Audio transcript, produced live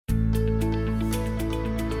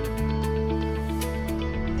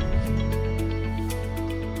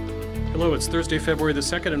Hello, it's Thursday, February the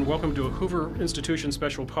 2nd, and welcome to a Hoover Institution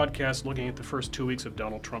special podcast looking at the first 2 weeks of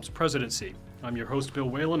Donald Trump's presidency. I'm your host, Bill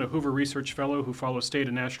Whalen, a Hoover Research Fellow who follows state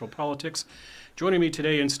and national politics. Joining me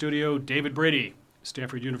today in studio, David Brady,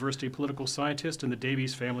 Stanford University political scientist and the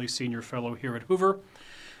Davies Family Senior Fellow here at Hoover,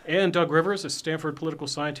 and Doug Rivers, a Stanford political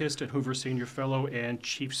scientist and Hoover Senior Fellow and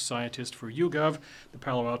Chief Scientist for YouGov, the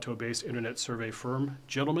Palo Alto-based internet survey firm.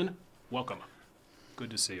 Gentlemen, welcome.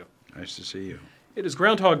 Good to see you. Nice to see you. It is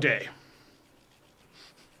Groundhog Day.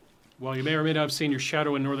 While you may or may not have seen your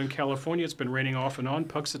shadow in Northern California, it's been raining off and on.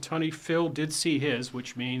 Puxatawny Phil did see his,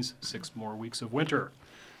 which means 6 more weeks of winter.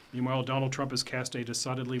 Meanwhile, Donald Trump has cast a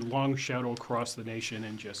decidedly long shadow across the nation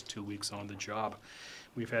in just 2 weeks on the job.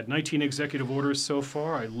 We've had 19 executive orders so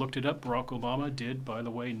far. I looked it up. Barack Obama did, by the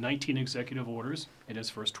way, 19 executive orders in his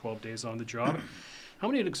first 12 days on the job. How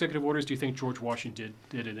many executive orders do you think George Washington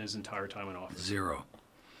did in his entire time in office? 0.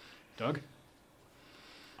 Doug?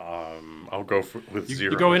 I'll go with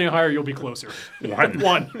 0. You go any higher, you'll be closer. 1.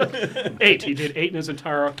 1. 8. He did 8 in his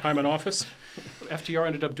entire time in office. FDR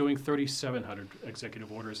ended up doing 3,700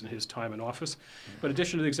 executive orders in his time in office. But in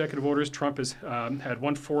addition to the executive orders, Trump has had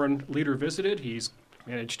one foreign leader visited. He's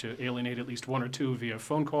managed to alienate at least 1 or 2 via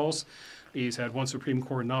phone calls. He's had 1 Supreme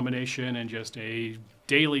Court nomination and just a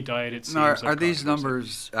daily diet, it seems. Now, are these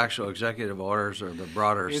numbers actual executive orders or the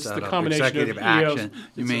broader it's set the of combination executive of action?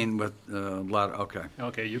 You mean with a lot of, okay.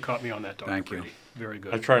 Okay, you caught me on that, Dr. Thank Brady. you. Very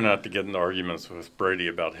good. I try not to get into arguments with Brady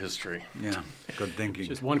about history. Yeah, good thinking.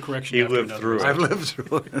 Just one correction He after lived another. through it. I've lived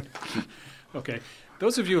through it. Okay.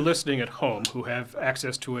 Those of you listening at home who have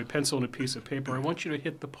access to a pencil and a piece of paper, I want you to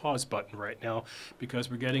hit the pause button right now because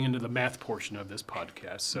we're getting into the math portion of this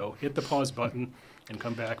podcast. So hit the pause button and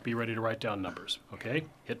come back. Be ready to write down numbers. Okay?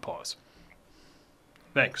 Hit pause.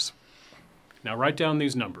 Thanks. Now write down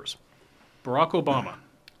these numbers. Barack Obama,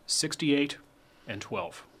 68 and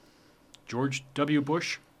 12. George W.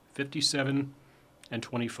 Bush, 57 and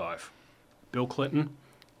 25. Bill Clinton,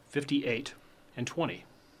 58 and 20.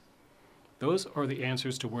 Those are the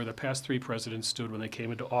answers to where the past 3 presidents stood when they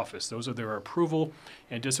came into office. Those are their approval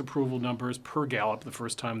and disapproval numbers per Gallup the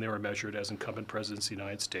first time they were measured as incumbent presidents of the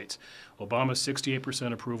United States. Obama,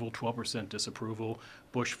 68% approval, 12% disapproval.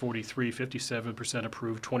 Bush, 43, 57%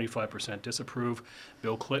 approved, 25% disapprove.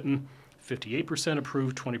 Bill Clinton, 58%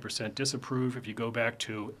 approved, 20% disapprove. If you go back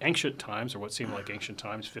to ancient times, or what seemed like ancient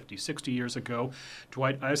times, 50, 60 years ago,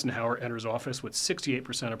 Dwight Eisenhower enters office with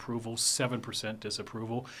 68% approval, 7%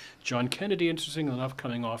 disapproval. John Kennedy, interestingly enough,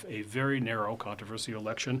 coming off a very narrow controversial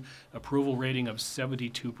election, approval rating of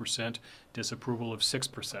 72%, disapproval of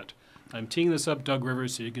 6%. I'm teeing this up, Doug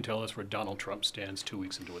Rivers, so you can tell us where Donald Trump stands 2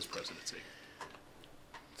 weeks into his presidency.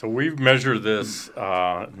 So we've measured this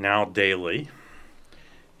now daily.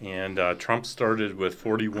 And Trump started with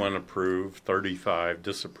 41 approved, 35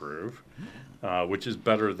 disapprove, which is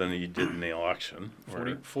better than he did in the election.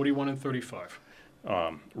 41 and 35.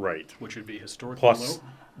 Right. Which would be historically Plus, low.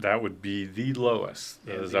 that would be the lowest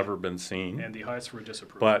that has ever been seen. And the highest for a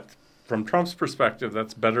disapproval. But from Trump's perspective,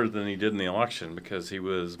 that's better than he did in the election because he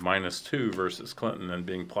was -2 versus Clinton, and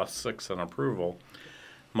being +6 on approval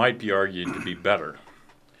might be argued to be better.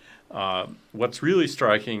 What's really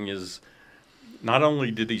striking is not only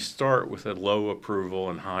did he start with a low approval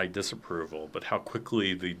and high disapproval, but how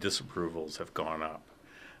quickly the disapprovals have gone up.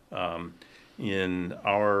 In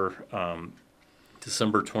our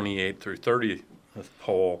December 28th through 30th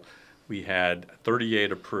poll, we had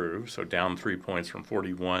 38 approved, so down 3 points from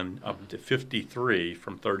 41, up to 53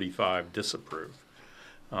 from 35 disapprove.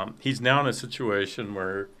 He's now in a situation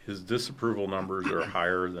where his disapproval numbers are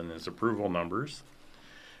higher than his approval numbers.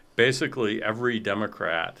 Basically, every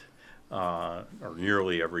Democrat or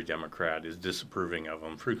nearly every Democrat is disapproving of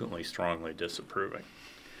him, frequently strongly disapproving.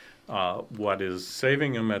 What is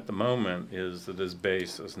saving him at the moment is that his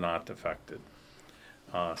base is not affected.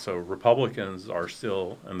 So Republicans are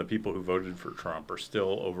still, and the people who voted for Trump are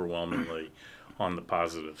still overwhelmingly on the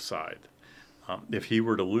positive side. If he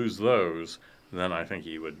were to lose those, then I think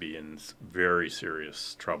he would be in very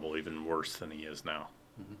serious trouble, even worse than he is now.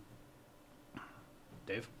 Mm-hmm.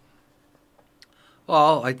 Dave?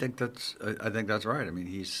 Well, I think that's right. I mean,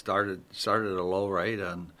 he started at a low rate,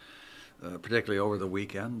 and particularly over the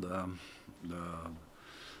weekend, the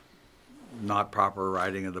not proper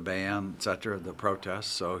riding of the ban, et cetera, the protests.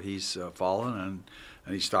 So he's fallen,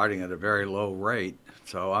 and he's starting at a very low rate.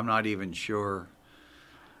 So I'm not even sure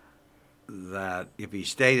that if he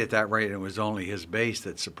stayed at that rate and it was only his base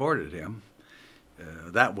that supported him,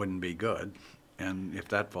 that wouldn't be good. And if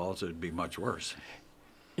that falls, it would be much worse.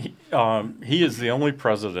 He is the only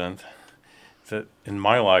president that in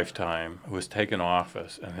my lifetime who has taken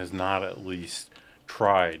office and has not at least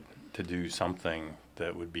tried to do something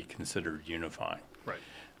that would be considered unifying. Right.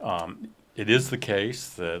 It is the case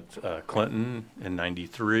that Clinton in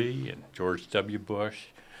 '93 and George W. Bush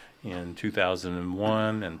in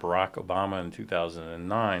 2001 and Barack Obama in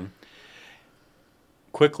 2009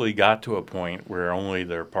 quickly got to a point where only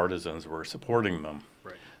their partisans were supporting them.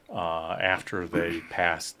 Right. After they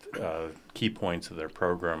passed key points of their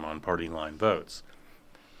program on party line votes.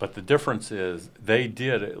 But the difference is they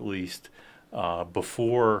did, at least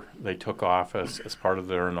before they took office as part of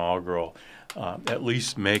their inaugural, at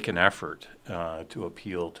least make an effort to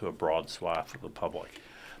appeal to a broad swath of the public.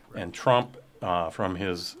 Right. And Trump, from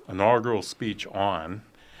his inaugural speech on,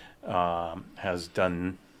 has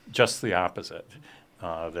done just the opposite.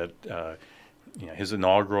 His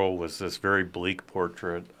inaugural was this very bleak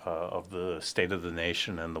portrait of the state of the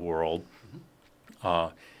nation and the world.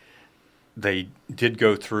 They did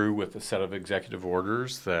go through with a set of executive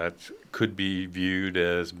orders that could be viewed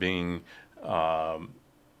as being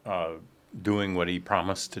doing what he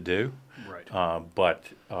promised to do. Right. But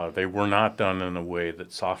they were not done in a way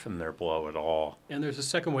that softened their blow at all. And there's a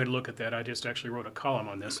second way to look at that. I just actually wrote a column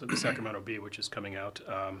on this at the Sacramento Bee, which is coming out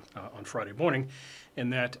on Friday morning.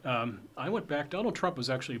 And that I went back, Donald Trump was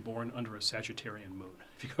actually born under a Sagittarian moon.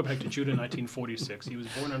 If you go back to June of 1946, he was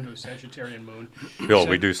born under a Sagittarian moon. Bill,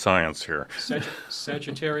 we do science here.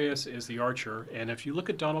 Sagittarius is the archer, and if you look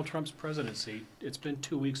at Donald Trump's presidency, it's been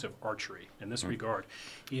 2 weeks of archery in this regard.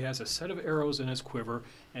 He has a set of arrows in his quiver,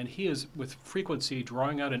 and he is, with frequency,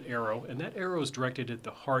 drawing out an arrow, and that arrow is directed at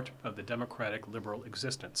the heart of the democratic liberal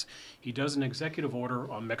existence. He does an executive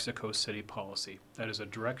order on Mexico City policy. That is a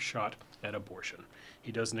direct shot at abortion.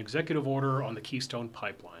 He does an executive order on the Keystone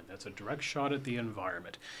Pipeline. That's a direct shot at the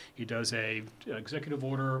environment. He does an executive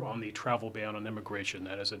order on the travel ban on immigration.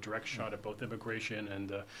 That is a direct shot at both immigration and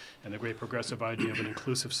the great progressive idea of an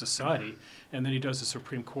inclusive society. And then he does a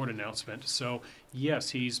Supreme Court announcement. So, yes,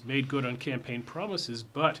 he's made good on campaign promises,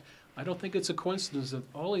 but I don't think it's a coincidence that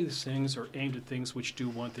all of these things are aimed at things which do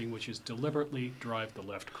one thing, which is deliberately drive the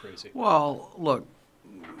left crazy. Well, look,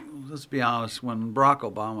 let's be honest. When Barack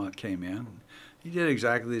Obama came in, he did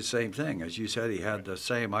exactly the same thing. As you said, he had the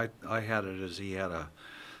same. I had it as he had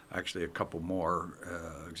actually a couple more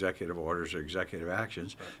executive orders or executive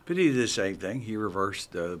actions. Right. But he did the same thing. He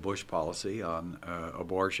reversed the Bush policy on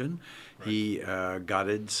abortion. Right. He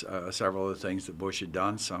gutted several of the things that Bush had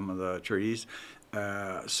done, some of the treaties.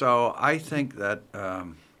 So I think that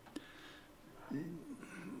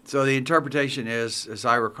so the interpretation is, as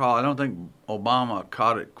I recall, I don't think Obama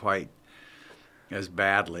caught it quite as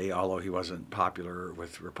badly, although he wasn't popular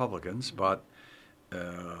with Republicans. But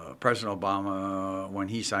President Obama, when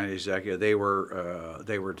he signed the executive, they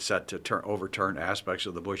were set to overturn aspects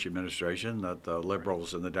of the Bush administration that the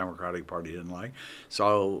liberals and the Democratic Party didn't like.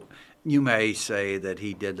 So you may say that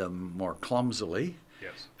he did them more clumsily.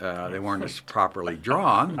 Yes. They weren't as properly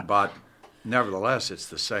drawn, but nevertheless, it's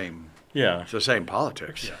the same. Yeah, it's the same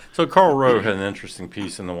politics. Yeah. So Karl Rove had an interesting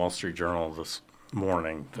piece in the Wall Street Journal this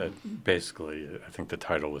morning that basically, I think the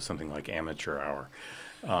title was something like Amateur Hour.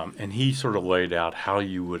 And he sort of laid out how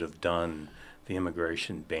you would have done the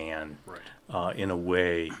immigration ban in a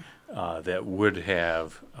way that would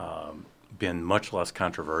have been much less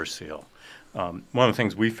controversial. One of the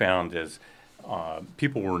things we found is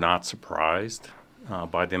people were not surprised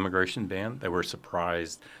by the immigration ban. They were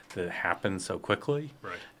surprised that it happened so quickly.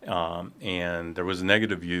 Right. And there was a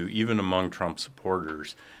negative view, even among Trump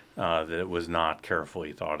supporters, that it was not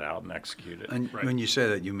carefully thought out and executed. And when you say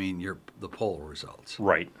that, you mean the poll results.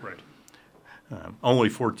 Right. Right. Only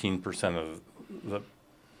 14%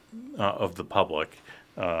 of the public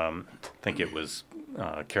think it was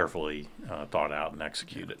carefully thought out and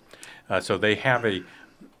executed. So they have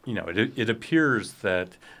it appears that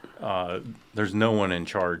there's no one in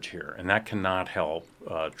charge here, and that cannot help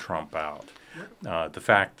Trump out. The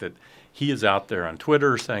fact that he is out there on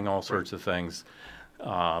Twitter saying all sorts of things,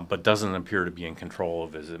 but doesn't appear to be in control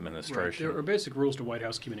of his administration. Right. There are basic rules to White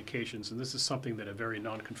House communications, and this is something that a very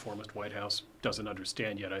nonconformist White House doesn't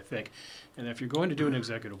understand yet, I think. And if you're going to do an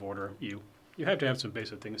executive order, you have to have some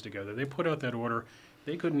basic things together. They put out that order.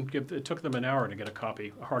 They couldn't it took them an hour to get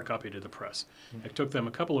a hard copy to the press. Mm-hmm. It took them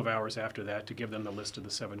a couple of hours after that to give them the list of the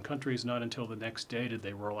 7 countries. Not until the next day did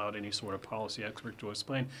they roll out any sort of policy expert to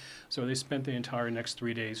explain. So they spent the entire next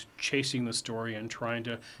 3 days chasing the story and trying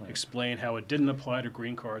to explain how it didn't apply to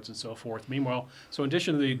green cards and so forth. Meanwhile, so in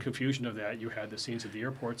addition to the confusion of that, you had the scenes at the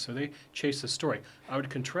airport, so they chased the story. I would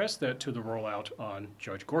contrast that to the rollout on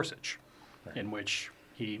Judge Gorsuch, in which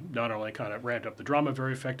he not only kind of ramped up the drama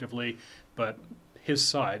very effectively, but his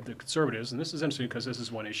side, the conservatives, and this is interesting because this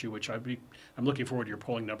is one issue which I'm looking forward to your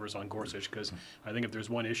polling numbers on Gorsuch, because I think if there's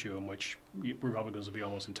one issue in which Republicans will be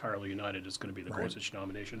almost entirely united, it's going to be the Gorsuch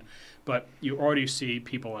nomination. But you already see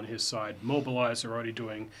people on his side mobilize. They're already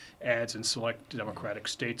doing ads in select Democratic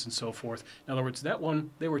states and so forth. In other words, that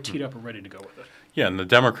one, they were teed up and ready to go with it. Yeah, and the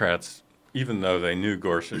Democrats, even though they knew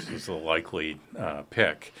Gorsuch was the likely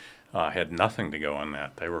pick, had nothing to go on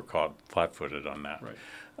that. They were caught flat-footed on that. Right.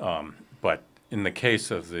 But in the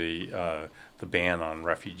case of the ban on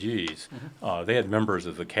refugees, they had members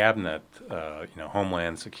of the cabinet,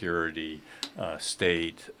 Homeland Security,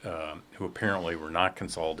 State, who apparently were not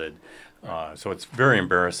consulted. So it's very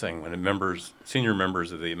embarrassing when senior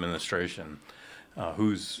members of the administration,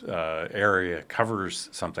 whose area covers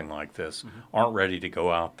something like this, aren't ready to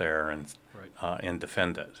go out there and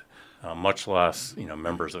defend it. Much less,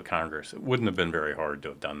 members of Congress. It wouldn't have been very hard to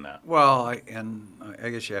have done that. Well, I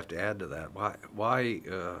guess you have to add to that. Why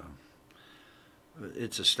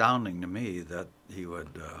it's astounding to me that he would.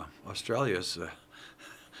 Australia's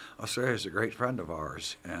a great friend of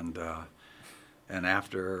ours, and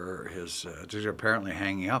after his apparently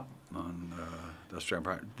hanging up on the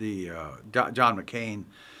Australian, John McCain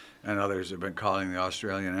and others have been calling the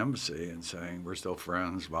Australian embassy and saying we're still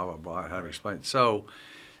friends. Blah blah blah. How to explain it? So.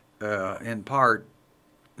 In part,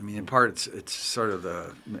 it's sort of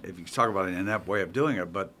if you talk about an inept way of doing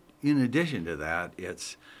it, but in addition to that,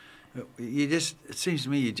 it seems to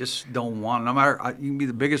me you just don't want, no matter, you can be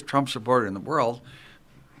the biggest Trump supporter in the world,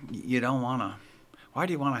 you don't want to, why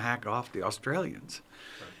do you want to hack off the Australians?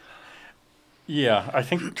 Yeah, I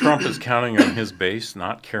think Trump is counting on his base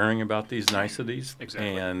not caring about these niceties.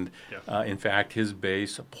 Exactly. And in fact, his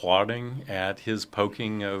base applauding at his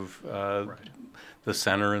poking of the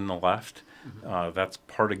center and the left. That's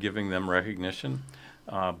part of giving them recognition.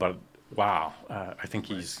 But wow, I think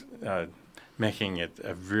he's making it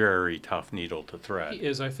a very tough needle to thread. He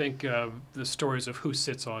is. I think the stories of who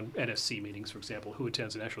sits on NSC meetings, for example, who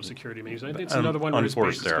attends the national security meetings, I think it's another one where his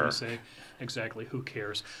base is going to say exactly who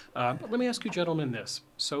cares. But let me ask you gentlemen this.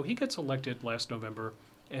 So he gets elected last November,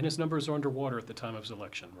 and his numbers are underwater at the time of his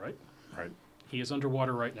election, right? Right. He is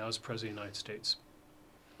underwater right now as President of the United States.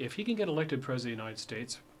 If he can get elected President of the United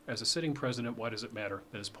States, as a sitting president, why does it matter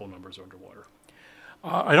that his poll numbers are underwater?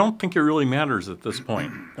 I don't think it really matters at this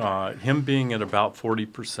point. Him being at about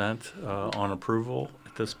 40% on approval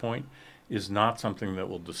at this point is not something that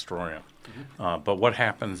will destroy him. But what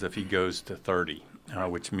happens if he goes to 30,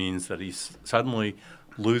 which means that he suddenly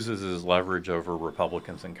loses his leverage over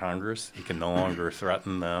Republicans in Congress? He can no longer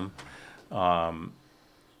threaten them.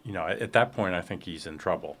 At that point, I think he's in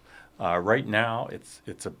trouble. Right now,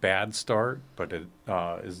 it's a bad start, but it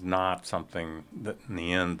is not something that in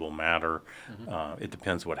the end will matter. It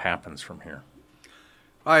depends what happens from here.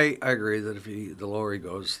 I agree that if the lower he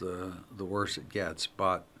goes, the worse it gets.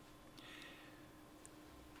 But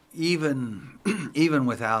even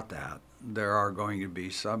without that, there are going to be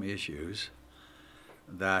some issues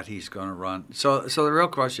that he's going to run. So the real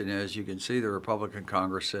question is, you can see the Republican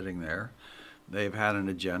Congress sitting there. They've had an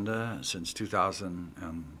agenda since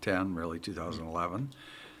 2010, really 2011,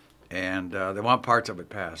 and they want parts of it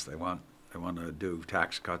passed. They want to do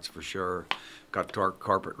tax cuts for sure, cut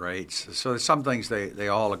corporate rates. So there's some things they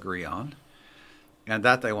all agree on, and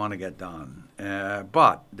that they want to get done.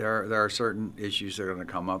 But there are certain issues that are going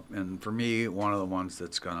to come up, and for me, one of the ones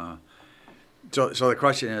that's going to. So the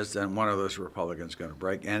question is, then one of those Republicans going to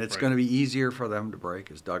break, and it's going to be easier for them to break,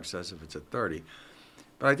 as Doug says, if it's at 30.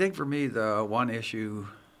 But I think for me, the one issue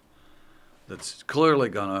that's clearly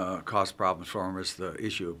going to cause problems for him is the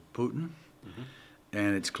issue of Putin.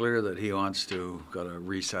 And it's clear that he wants to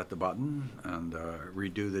reset the button and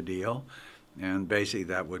redo the deal. And basically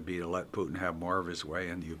that would be to let Putin have more of his way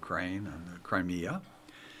in the Ukraine and the Crimea.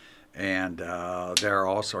 And there are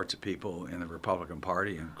all sorts of people in the Republican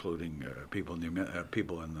Party, including people in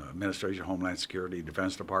the Administration, Homeland Security,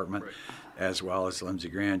 Defense Department, as well as Lindsey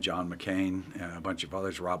Graham, John McCain, a bunch of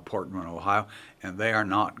others, Rob Portman, Ohio, and they are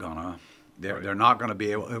not gonna. They're not going to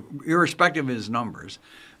be able, irrespective of his numbers,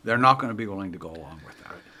 they're not going to be willing to go along with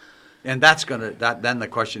that. And that's going to. Then the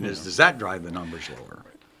question is, does that drive the numbers lower?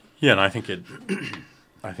 Yeah, and I think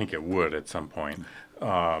it would at some point.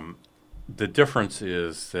 The difference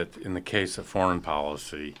is that in the case of foreign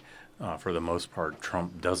policy, for the most part,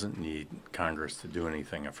 Trump doesn't need Congress to do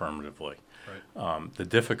anything affirmatively. The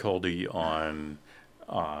difficulty on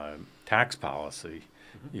tax policy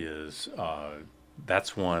is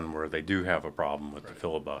that's one where they do have a problem with the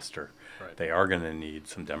filibuster. They are going to need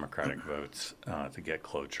some Democratic votes to get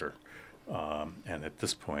cloture. And at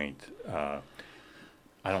this point, I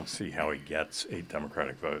don't see how he gets 8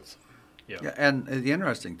 Democratic votes. Yeah, and the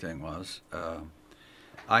interesting thing was,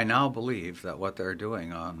 I now believe that what they're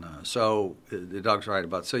doing on, Doug's right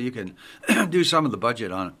about, so you can do some of the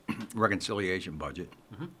budget on reconciliation budget.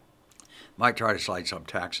 Mm-hmm. Might try to slide some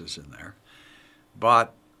taxes in there.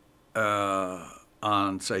 But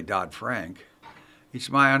on, say, Dodd-Frank, it's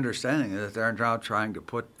my understanding that they're now trying to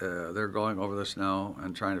put, they're going over this now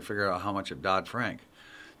and trying to figure out how much of Dodd-Frank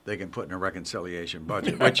they can put in a reconciliation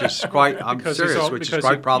budget, which is quite, I'm serious, which is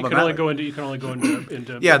quite problematic. You can only go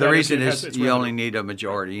into yeah, the reason is you only need a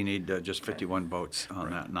majority. You need just 51 votes on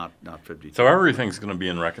that, not 52. So everything's going to be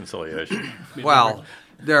in reconciliation. Well,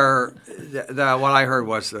 what I heard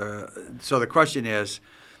was, so the question is,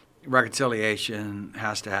 reconciliation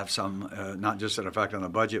has to have some, not just an effect on the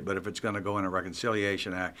budget, but if it's going to go in a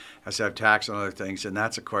reconciliation act, has to have tax and other things, and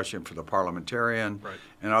that's a question for the parliamentarian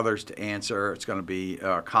and others to answer. It's going to be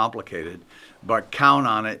complicated, but count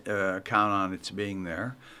on its being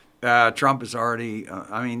there. Trump is already,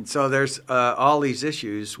 so there's all these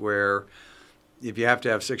issues where if you have to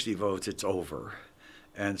have 60 votes, it's over.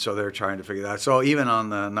 And so they're trying to figure that out. So even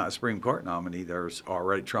on the Supreme Court nominee,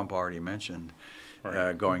 Trump already mentioned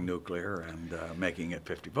going nuclear and making it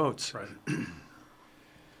 50 votes. Right.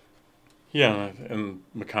 Yeah, and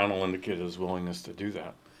McConnell indicated his willingness to do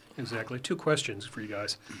that. Exactly. 2 questions for you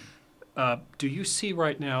guys. Do you see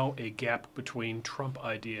right now a gap between Trump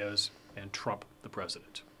ideas and Trump the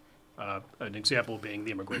president? An example being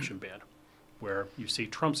the immigration ban, where you see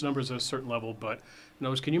Trump's numbers at a certain level, but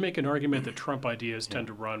can you make an argument that Trump ideas tend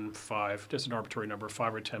to run just an arbitrary number,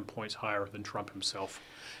 5 or 10 points higher than Trump himself?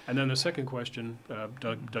 And then the second question,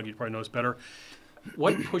 Doug, you probably knows better.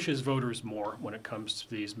 What pushes voters more when it comes to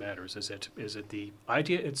these matters? Is it the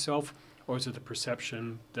idea itself, or is it the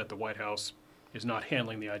perception that the White House is not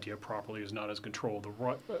handling the idea properly, is not as control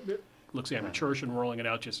looks amateurish and rolling it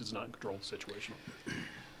out, just is not in control of the situation?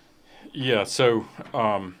 Yeah, so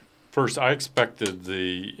first, I expected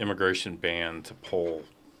the immigration ban to poll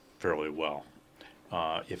fairly well.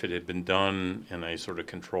 If it had been done in a sort of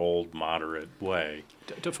controlled, moderate way.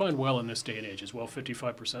 Define well in this day and age as well,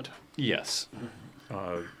 55%? Yes.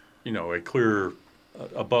 A clear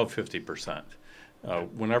above 50%.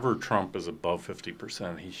 Whenever Trump is above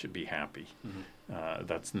 50%, he should be happy. Mm-hmm.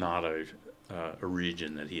 That's not a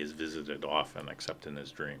region that he has visited often, except in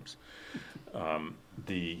his dreams.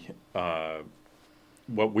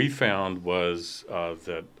 What we found was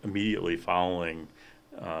that immediately following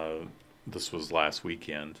this was last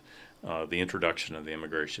weekend, the introduction of the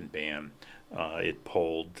immigration ban, it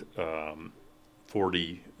polled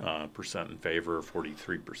 40% in favor,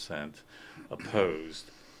 43%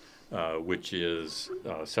 opposed, which is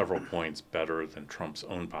several points better than Trump's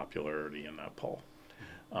own popularity in that poll.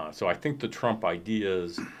 So I think the Trump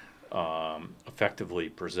ideas effectively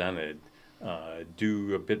presented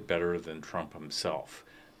do a bit better than Trump himself.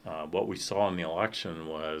 What we saw in the election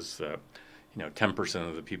was that 10%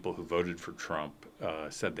 of the people who voted for Trump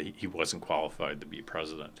said that he wasn't qualified to be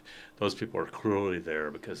president. Those people are clearly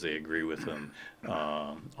there because they agree with him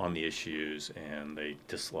on the issues, and they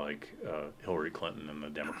dislike Hillary Clinton and the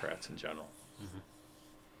Democrats in general. Mm-hmm.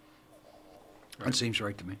 That seems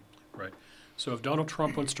right to me. Right. So if Donald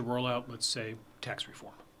Trump wants to roll out, let's say, tax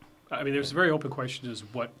reform, there's a very open question as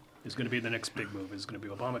what is going to be the next big move. Is it going to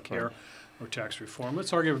be Obamacare or tax reform?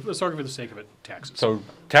 Let's argue for the sake of it, taxes. So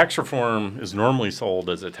tax reform is normally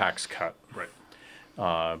sold as a tax cut. Right.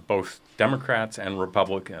 Both Democrats and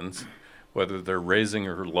Republicans, whether they're raising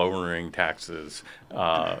or lowering taxes,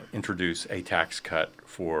 introduce a tax cut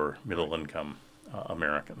for middle-income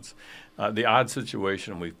Americans. The odd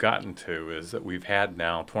situation we've gotten to is that we've had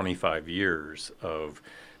now 25 years of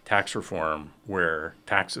tax reform where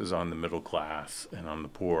taxes on the middle class and on the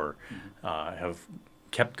poor have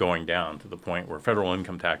kept going down to the point where federal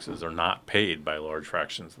income taxes are not paid by large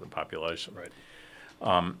fractions of the population. Right.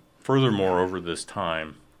 Furthermore, over this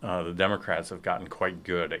time, the Democrats have gotten quite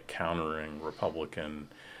good at countering Republican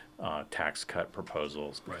tax cut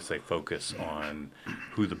proposals because they focus on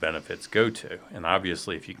who the benefits go to. And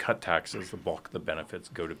obviously, if you cut taxes, the bulk of the benefits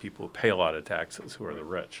go to people who pay a lot of taxes, who are the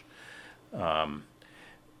rich.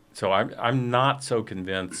 So I'm not so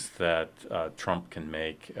convinced that Trump can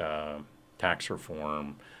make tax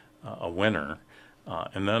reform a winner.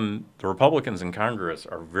 And then the Republicans in Congress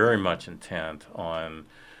are very much intent on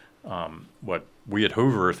what we at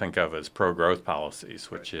Hoover think of as pro-growth policies,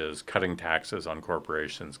 which is cutting taxes on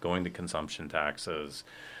corporations, going to consumption taxes.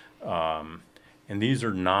 And these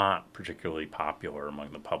are not particularly popular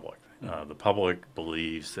among the public. The public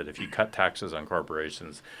believes that if you cut taxes on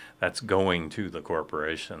corporations, that's going to the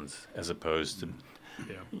corporations as opposed to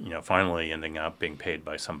finally ending up being paid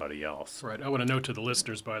by somebody else. Right. I want to note to the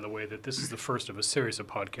listeners, by the way, that this is the first of a series of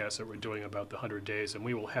podcasts that we're doing about the 100 days, and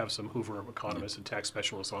we will have some Hoover economists and tax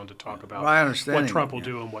specialists on to talk about what Trump will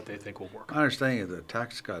do and what they think will work. My understanding of the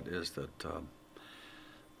tax cut is that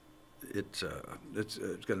it's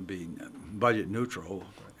going to be budget neutral,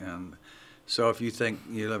 and so if you think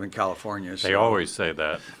you live in California, They always say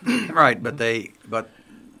that. right, but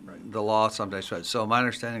the law sometimes says. So my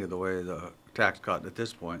understanding of the way the tax cut at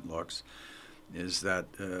this point looks is that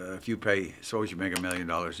if you pay, suppose you make $1 million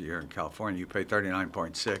a year in California, you pay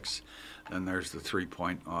 39.6, then there's the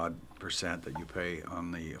 3-point-odd% that you pay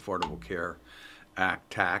on the Affordable Care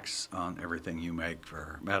Act tax on everything you make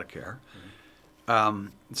for Medicare.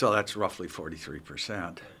 So that's roughly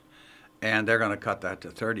 43%, and they're going to cut that to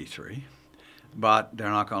 33%, but they're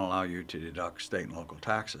not going to allow you to deduct state and local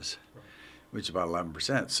taxes, which is about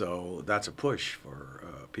 11%. So that's a push for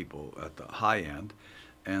people at the high end,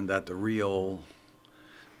 and that the real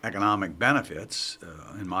economic benefits,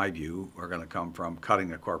 in my view, are going to come from cutting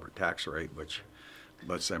the corporate tax rate, which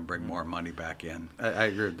lets them bring more money back in. I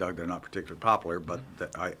agree with Doug, they're not particularly popular, but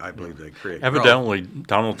I believe they create Evidently, growth.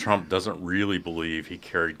 Donald Trump doesn't really believe he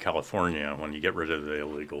carried California when you get rid of the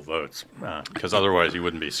illegal votes, because otherwise he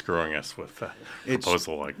wouldn't be screwing us with a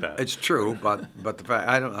proposal like that. It's true, but the fact,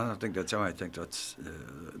 I don't think that's how I think that's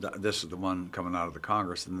this is the one coming out of the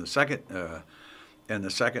Congress. And the second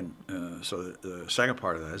so the second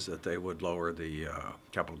part of that is that they would lower the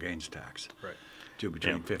capital gains tax. Right. To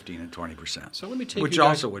between 15 and 20%. So let me take which you back,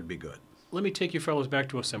 also would be good. Let me take you fellows back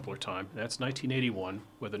to a simpler time. That's 1981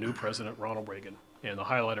 with a new president, Ronald Reagan. And the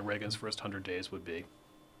highlight of Reagan's first 100 days would be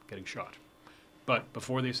getting shot. But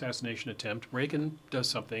before the assassination attempt, Reagan does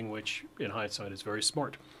something which, in hindsight, is very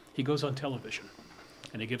smart. He goes on television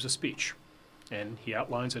and he gives a speech. And he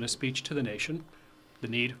outlines in a speech to the nation the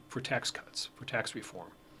need for tax cuts, for tax reform.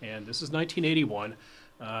 And this is 1981.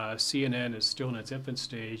 CNN is still in its infant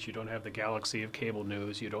stage. You don't have the galaxy of cable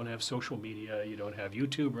news. You don't have social media. You don't have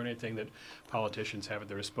YouTube or anything that politicians have at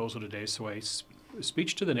their disposal today. So a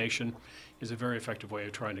speech to the nation is a very effective way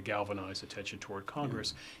of trying to galvanize attention toward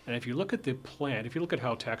Congress. And if you look at the plan, if you look at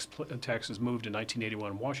how taxes moved in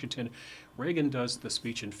 1981 in Washington, Reagan does the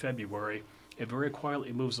speech in February. It very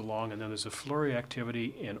quietly moves along, and then there's a flurry of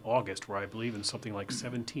activity in August where I believe in something like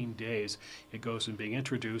 17 days it goes from being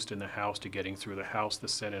introduced in the House to getting through the House, the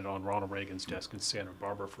Senate, on Ronald Reagan's desk in Santa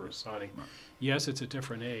Barbara for a signing. Yes, it's a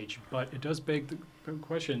different age, but it does beg the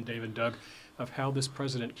question, Dave and Doug, of how this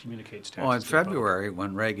president communicates taxes. Well, in February,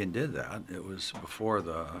 when Reagan did that, it was before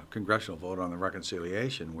the congressional vote on the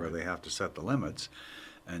reconciliation where they have to set the limits.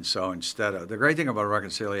 And so the great thing about a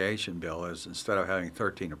reconciliation bill is instead of having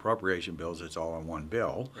 13 appropriation bills, it's all in one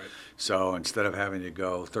bill. Right. So instead of having to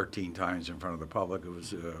go 13 times in front of the public, it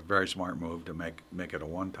was a very smart move to make it a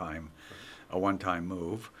one-time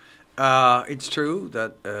move. It's true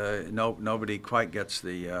that nobody quite gets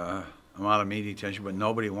the amount of media attention, but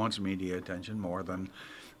nobody wants media attention more than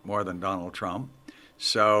Donald Trump.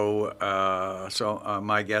 So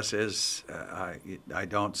my guess is I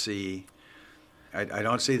don't see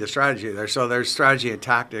the strategy there. So there's strategy and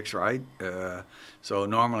tactics, right? So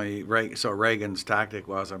normally, Reagan's tactic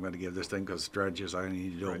was, I'm going to give this thing because strategy is I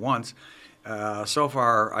need to do it once. So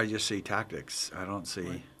far, I just see tactics. I don't see.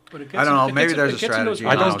 Right. But I don't know. Maybe there's a strategy.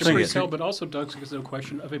 I don't think it's but also, Doug, there's no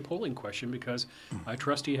question of a polling question because I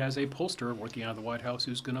trust he has a pollster working out of the White House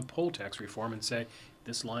who's going to poll tax reform and say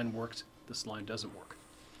this line works, this line doesn't work.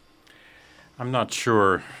 I'm not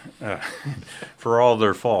sure. For all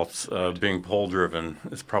their faults, being poll-driven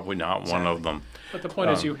is probably not one of them. But the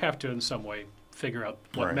point is you have to, in some way, figure out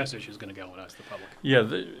what message is going to galvanize the public. Yeah.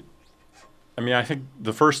 I think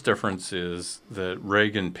the first difference is that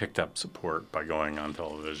Reagan picked up support by going on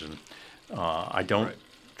television.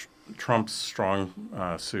 Trump's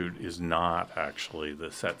strong suit is not actually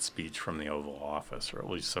the set speech from the Oval Office, or at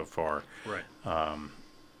least so far. Right.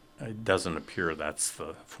 It doesn't appear that's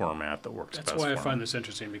the format that works best for him. That's why I find this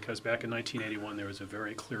interesting, because back in 1981, there was a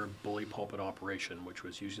very clear bully pulpit operation, which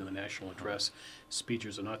was using the national address.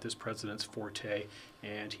 Speeches are not this president's forte,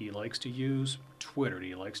 and he likes to use Twitter.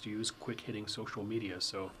 He likes to use quick-hitting social media,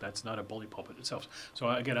 so that's not a bully pulpit itself.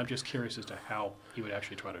 So, again, I'm just curious as to how he would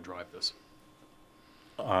actually try to drive this.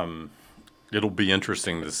 It'll be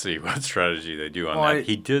interesting to see what strategy they do on that.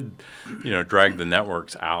 He did, drag the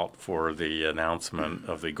networks out for the announcement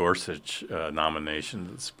of the Gorsuch nomination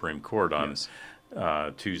to the Supreme Court on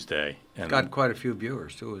Tuesday. And got quite a few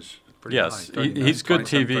viewers, too. It was pretty yes, high. He's good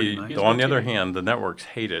TV. On the other hand, the networks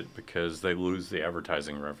hate it because they lose the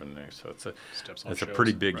advertising revenue. So it's a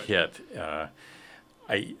pretty big hit.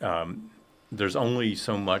 there's only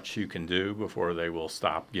so much you can do before they will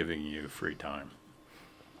stop giving you free time.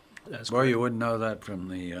 Well, you wouldn't know that from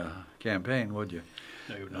the campaign, would you?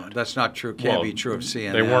 No, you would not. That's not true. Can't be true of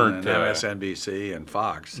CNN they weren't, and MSNBC and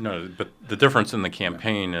Fox. No, but the difference in the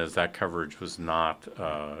campaign is that coverage was not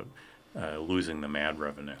losing them ad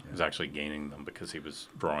revenue. It was actually gaining them because he was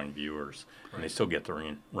drawing viewers, and they still get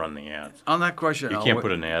to run the ads. On that question, You can't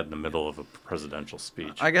put an ad in the middle of a presidential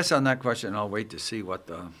speech. I guess on that question, I'll wait to see what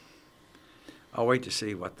the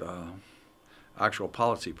actual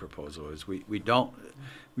policy proposal is. We don't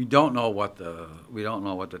know what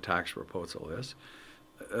the tax proposal is.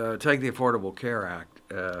 Take the Affordable Care Act.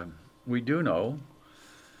 We do know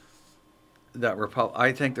that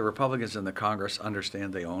I think the Republicans in the Congress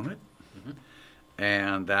understand they own it,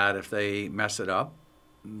 and that if they mess it up,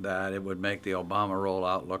 that it would make the Obama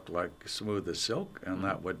rollout look like smooth as silk, and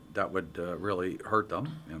that would really hurt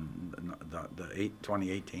them in the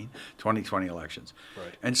 2020 elections.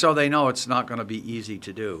 Right. And so they know it's not going to be easy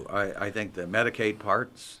to do. I think the Medicaid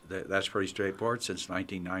parts, that's pretty straightforward. Since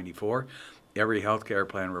 1994, every health care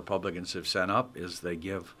plan Republicans have sent up is they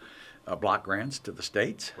give block grants to the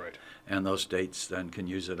states, Right. and those states then can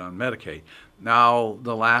use it on Medicaid. Now,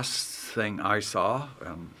 the last thing I saw,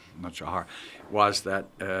 I'm not sure how, was that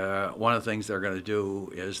one of the things they're going to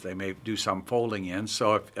do is they may do some folding in.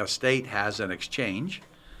 So if a state has an exchange,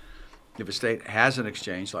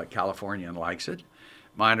 like California and likes it,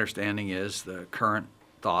 my understanding is the current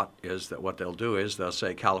thought is that what they'll do is they'll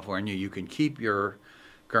say, California, you can keep your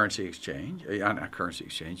currency exchange, not currency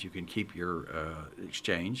exchange, you can keep your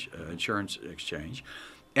insurance exchange,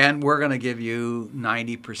 and we're going to give you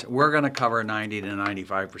 90%, we're going to cover 90 to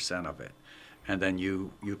 95% of it, and then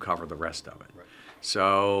you cover the rest of it. Right.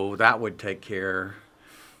 So that would take care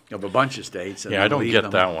of a bunch of states. And I don't leave get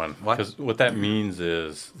them. that one. What? Because what that means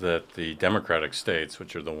is that the Democratic states,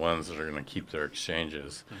 which are the ones that are going to keep their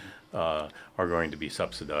exchanges, are going to be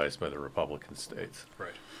subsidized by the Republican states.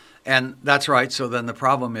 Right. And that's right. So then the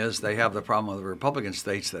problem is they have the problem with the Republican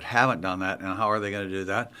states that haven't done that. And how are they going to do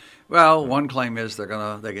that? Well, one claim is they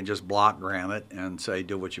can just block grant it and say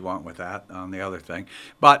do what you want with that on the other thing.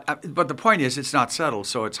 But the point is it's not settled,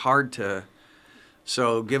 so it's hard to.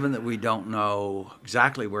 So given that we don't know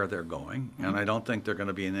exactly where they're going, and I don't think they're going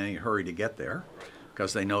to be in any hurry to get there,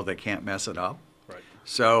 because they know they can't mess it up. Right.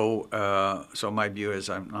 So my view is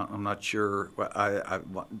I'm not sure.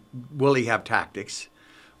 Will he have tactics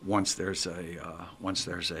once there's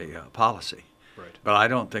a policy? Right. But I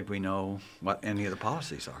don't think we know what any of the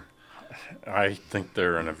policies are. I think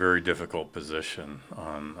they're in a very difficult position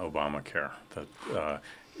on Obamacare. That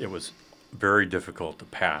it was very difficult to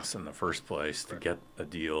pass in the first place to get a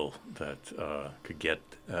deal that could get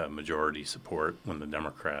majority support when the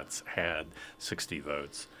Democrats had 60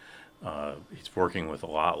 votes. He's working with a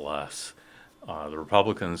lot less. The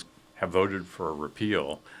Republicans have voted for a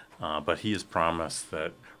repeal, but he has promised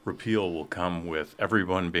that repeal will come with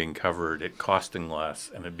everyone being covered, it costing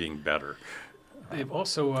less, and it being better. They've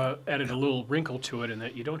also added a little wrinkle to it in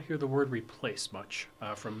that you don't hear the word replace much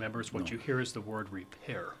from members. What you hear is the word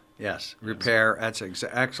repair. Yes, repair. That's an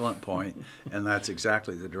excellent point, and that's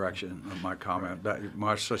exactly the direction of my comment. That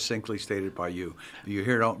more succinctly stated by you. If you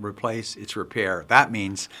hear don't replace, it's repair. That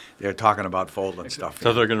means they're talking about folding stuff.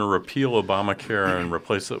 So they're going to repeal Obamacare and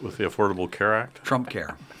replace it with the Affordable Care Act? Trump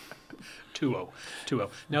care. 2-0.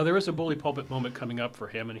 Now, there is a bully pulpit moment coming up for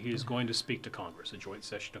him, and he's going to speak to Congress, a joint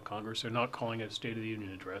session of Congress. They're not calling it a State of the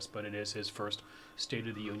Union address, but it is his first State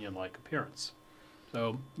of the Union-like appearance.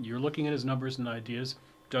 So you're looking at his numbers and ideas.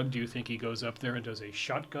 Doug, do you think he goes up there and does a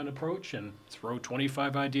shotgun approach and throw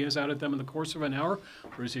 25 ideas out at them in the course of an hour,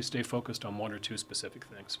 or does he stay focused on one or two specific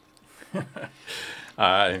things?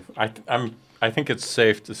 I think it's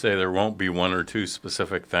safe to say there won't be one or two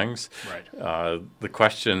specific things. Right. The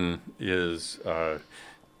question is,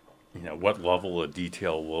 what level of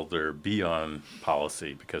detail will there be on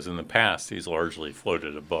policy? Because in the past, he's largely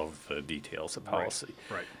floated above the details of policy.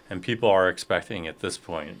 Right. And people are expecting at this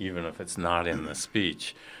point, even if it's not in the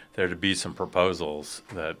speech, there to be some proposals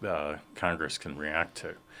that Congress can react to.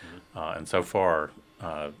 Mm-hmm. And so far,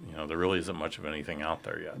 there really isn't much of anything out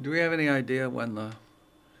there yet. Do we have any idea when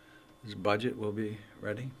his budget will be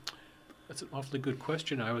ready? That's an awfully good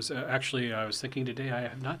question. I was thinking today. I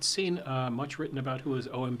have not seen much written about who his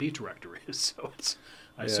OMB director is. So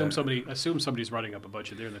I assume somebody's writing up a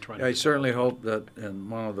budget there, and they're trying to. I certainly hope that in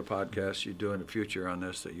one of the podcasts you do in the future on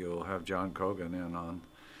this, that you'll have John Cogan in on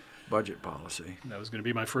budget policy. That was going to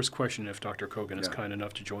be my first question, if Dr. Cogan is kind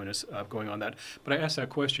enough to join us going on that. But I asked that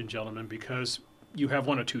question, gentlemen, because you have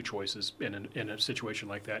one of two choices in a situation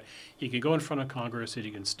like that. He can go in front of Congress and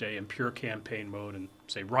he can stay in pure campaign mode and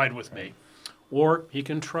say, ride with me. Or he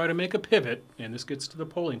can try to make a pivot, and this gets to the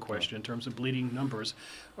polling question in terms of bleeding numbers.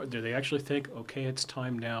 Or do they actually think, okay, it's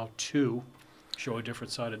time now to show a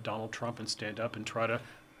different side of Donald Trump and stand up and try to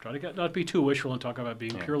not be too wishful and talk about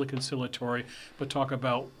being purely conciliatory, but talk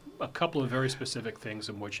about a couple of very specific things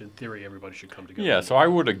in which, in theory, everybody should come together. Yeah, so I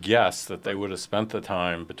would have guessed that they would have spent the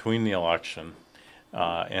time between the election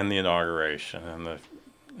and the inauguration and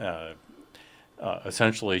the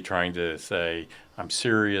essentially trying to say, I'm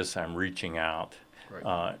serious, I'm reaching out.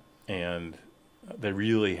 Right. And they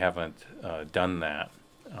really haven't done that.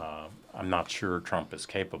 I'm not sure Trump is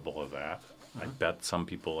capable of that. I bet some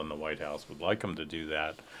people in the White House would like him to do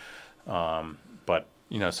that. But,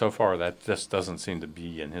 so far that just doesn't seem to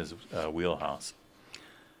be in his wheelhouse.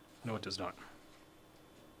 No, it does not.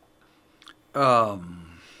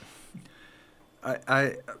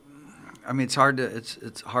 I mean, it's hard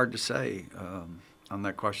to say on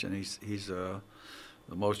that question. He's the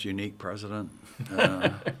most unique president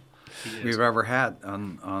we've ever had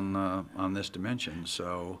on this dimension.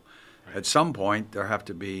 So, at some point, there have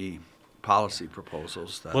to be policy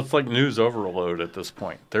proposals. That Well, it's like news overload at this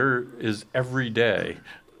point. There is every day,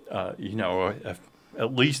 at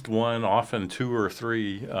least one, often two or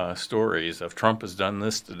three stories of Trump has done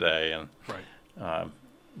this today, and Right.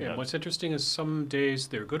 And what's interesting is some days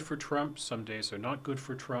they're good for Trump, some days they're not good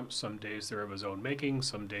for Trump, some days they're of his own making,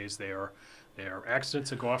 some days they are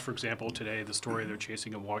accidents that go off. For example, today the story they're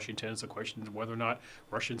chasing in Washington is the question of whether or not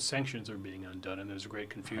Russian sanctions are being undone, and there's a great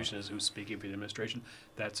confusion as to who's speaking for the administration.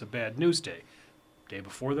 That's a bad news day. Day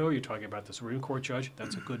before, though, you're talking about the Supreme Court judge.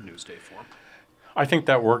 That's a good news day for him. I think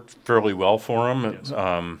that worked fairly well for him. Yes.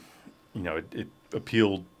 It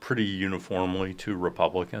appealed pretty uniformly to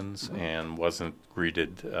Republicans and wasn't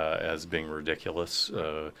greeted as being ridiculous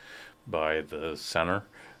by the center.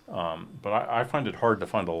 But I find it hard to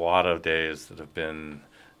find a lot of days that have been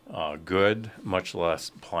good, much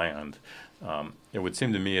less planned. It would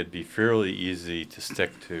seem to me it'd be fairly easy to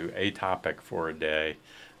stick to a topic for a day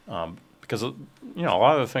because a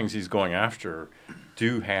lot of the things he's going after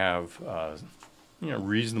do have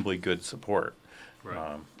reasonably good support.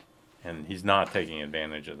 Right. And he's not taking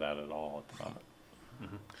advantage of that at all at the moment.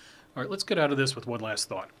 Mm-hmm. All right, let's get out of this with one last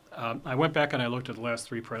thought. I went back and I looked at the last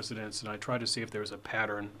three presidents, and I tried to see if there was a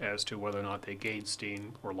pattern as to whether or not they gained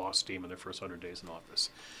steam or lost steam in their first 100 days in office.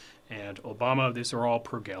 And Obama, these are all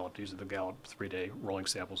per Gallup. These are the Gallup 3-day rolling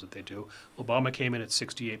samples that they do. Obama came in at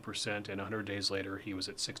 68%, and 100 days later, he was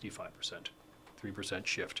at 65%, 3%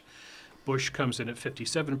 shift. Bush comes in at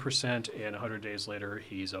 57%, and 100 days later,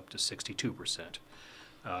 he's up to 62%.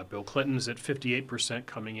 Bill Clinton's at 58%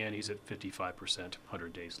 coming in. He's at 55%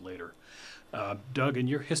 100 days later. Doug, in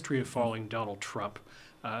your history of following Donald Trump,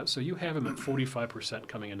 so you have him at 45%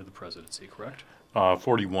 coming into the presidency, correct?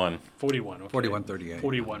 41. 41, okay. 41-38.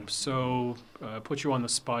 41. So put you on the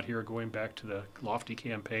spot here, going back to the lofty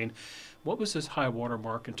campaign. What was his high water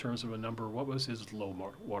mark in terms of a number? What was his low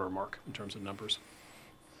water mark in terms of numbers?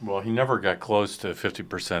 Well, he never got close to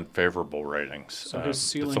 50% favorable ratings. So his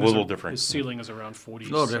ceiling it's a little different. His ceiling is around 40.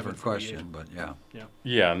 It's a little different question, but yeah. Yeah.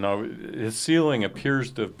 Yeah, no, his ceiling appears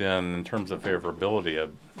to have been, in terms of favorability,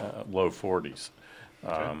 low 40s.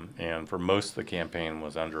 Okay. And for most of the campaign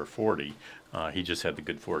was under 40. He just had the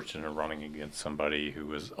good fortune of running against somebody who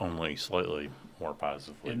was only slightly more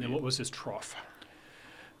positively. And then what was his trough?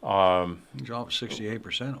 He dropped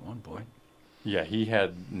 68% at one point. Yeah, he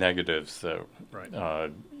had negatives that Right.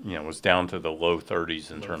 was down to the low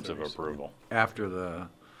 30s in Low terms 30s. of approval. After the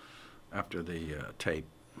tape.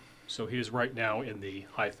 So he is right now in the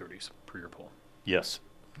high 30s per your poll. Yes.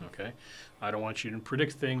 Okay. I don't want you to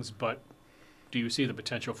predict things, but do you see the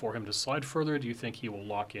potential for him to slide further? Do you think he will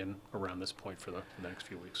lock in around this point for the next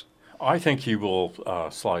few weeks? I think he will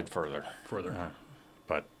slide further.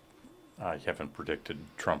 But I haven't predicted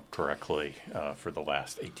Trump correctly for the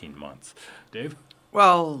last 18 months. Dave?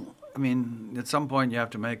 Well, I mean, at some point you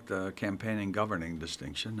have to make the campaigning governing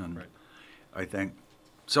distinction, and Right. I think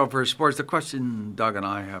so. For sports, the question Doug and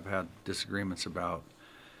I have had disagreements about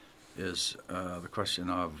is the question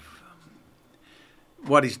of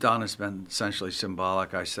what he's done has been essentially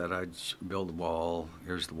symbolic. I said I'd build a wall.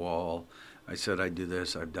 Here's the wall. I said I'd do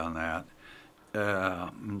this. I've done that.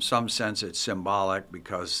 In some sense, it's symbolic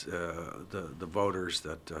because the voters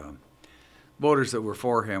that were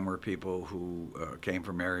for him were people who came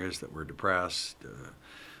from areas that were depressed,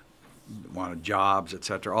 wanted jobs,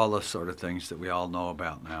 etc., all those sort of things that we all know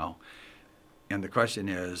about now. And the question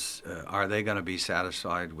is, are they going to be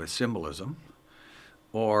satisfied with symbolism,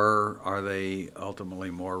 or are they ultimately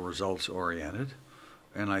more results-oriented?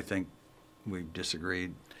 And I think we've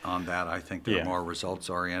disagreed on that. I think they're more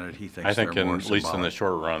results-oriented. He thinks I think they're more at least in the symbolic.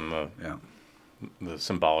 short run, Yeah. the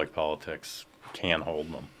symbolic politics can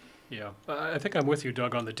hold them. Yeah, I think I'm with you,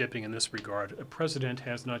 Doug, on the dipping in this regard. A president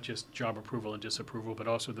has not just job approval and disapproval, but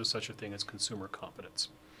also there's such a thing as consumer confidence.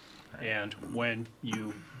 And when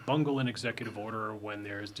you bungle an executive order, when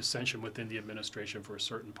there's dissension within the administration for a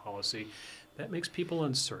certain policy, that makes people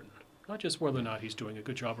uncertain. Not just whether or not he's doing a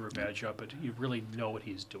good job or a bad job, but you really know what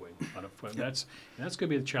he's doing. That's going to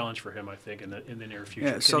be the challenge for him, I think, in the near future.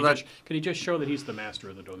 Yeah, so can he just show that he's the master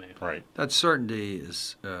of the domain? Right. That certainty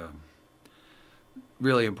is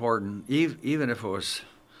really important. Even if it was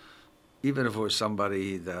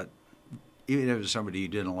somebody you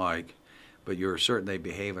didn't like, but you're certain they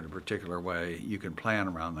behave in a particular way, you can plan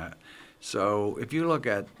around that. So if you look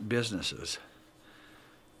at businesses,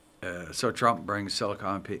 so Trump brings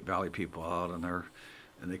Silicon Valley people out, and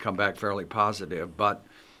they come back fairly positive. But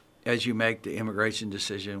as you make the immigration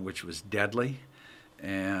decision, which was deadly,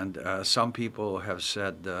 and some people have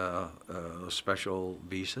said special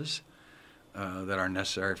visas that are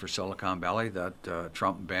necessary for Silicon Valley, that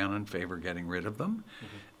Trump and Bannon favor getting rid of them.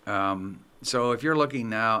 Mm-hmm. So if you're looking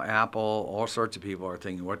now, Apple, all sorts of people are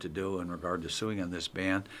thinking what to do in regard to suing on this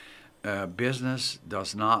ban. Business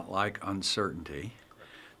does not like uncertainty.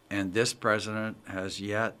 And this president has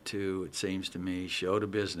yet to, it seems to me, show to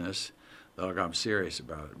business, look, I'm serious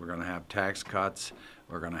about it. We're going to have tax cuts.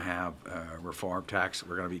 We're going to have reform tax.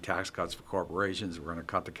 We're going to be tax cuts for corporations. We're going to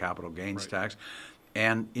cut the capital gains tax.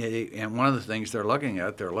 And one of the things they're looking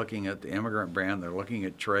at the immigrant ban. They're looking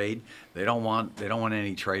at trade. They don't want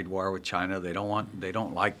any trade war with China. They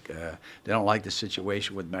don't like the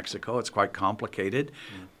situation with Mexico. It's quite complicated,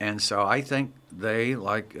 and so I think they,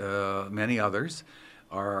 like many others,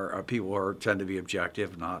 are people who tend to be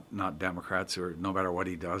objective, not Democrats, or no matter what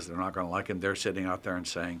he does, they're not going to like him. They're sitting out there and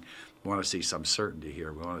saying, we want to see some certainty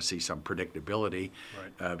here. We want to see some predictability,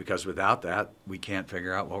 because without that, we can't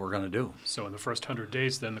figure out what we're going to do. So in the first 100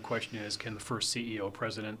 days, then the question is, can the first CEO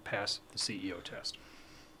president pass the CEO test?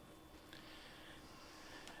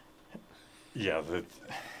 Yeah,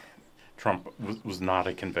 Trump was not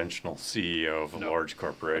a conventional CEO of a large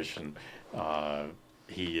corporation.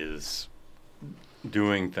 He is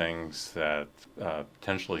doing things that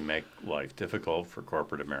potentially make life difficult for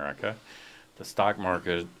corporate America. The stock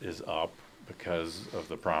market is up because of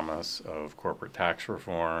the promise of corporate tax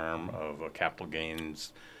reform, of a capital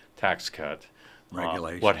gains tax cut.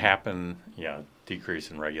 Regulation. What happened?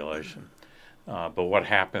 Decrease in regulation. But what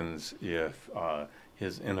happens if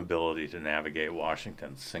his inability to navigate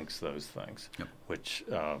Washington sinks those things? Yep. Which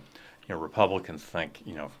Republicans think,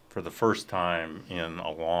 for the first time in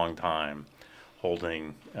a long time,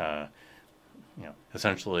 holding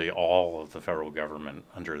essentially all of the federal government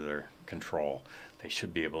under their control, they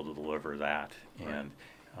should be able to deliver that. And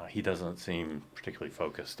he doesn't seem particularly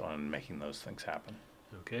focused on making those things happen.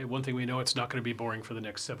 Okay, one thing we know, it's not going to be boring for the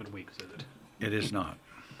next 7 weeks, is it? It is not.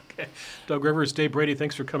 Okay. Doug Rivers, Dave Brady,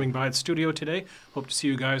 thanks for coming by the studio today. Hope to see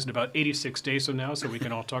you guys in about 86 days from now so we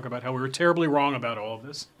can all talk about how we were terribly wrong about all of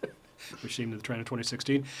this, which seemed to the trend of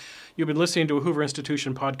 2016. You've been listening to a Hoover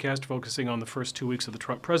Institution podcast focusing on the first 2 weeks of the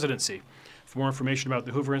Trump presidency. For more information about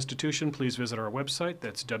the Hoover Institution, please visit our website.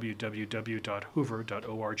 That's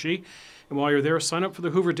www.hoover.org. And while you're there, sign up for the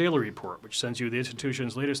Hoover Daily Report, which sends you the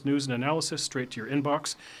institution's latest news and analysis straight to your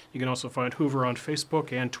inbox. You can also find Hoover on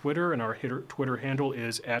Facebook and Twitter, and our Twitter handle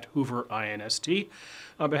is @HooverINST.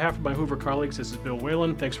 On behalf of my Hoover colleagues, this is Bill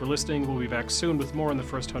Whalen. Thanks for listening. We'll be back soon with more on the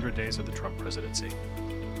first 100 days of the Trump presidency.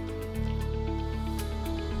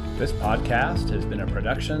 This podcast has been a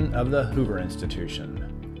production of the Hoover Institution.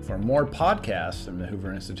 For more podcasts from the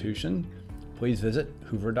Hoover Institution, please visit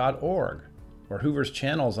hoover.org or Hoover's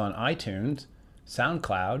channels on iTunes,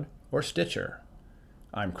 SoundCloud, or Stitcher.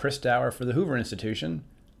 I'm Chris Dower for the Hoover Institution.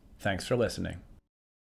 Thanks for listening.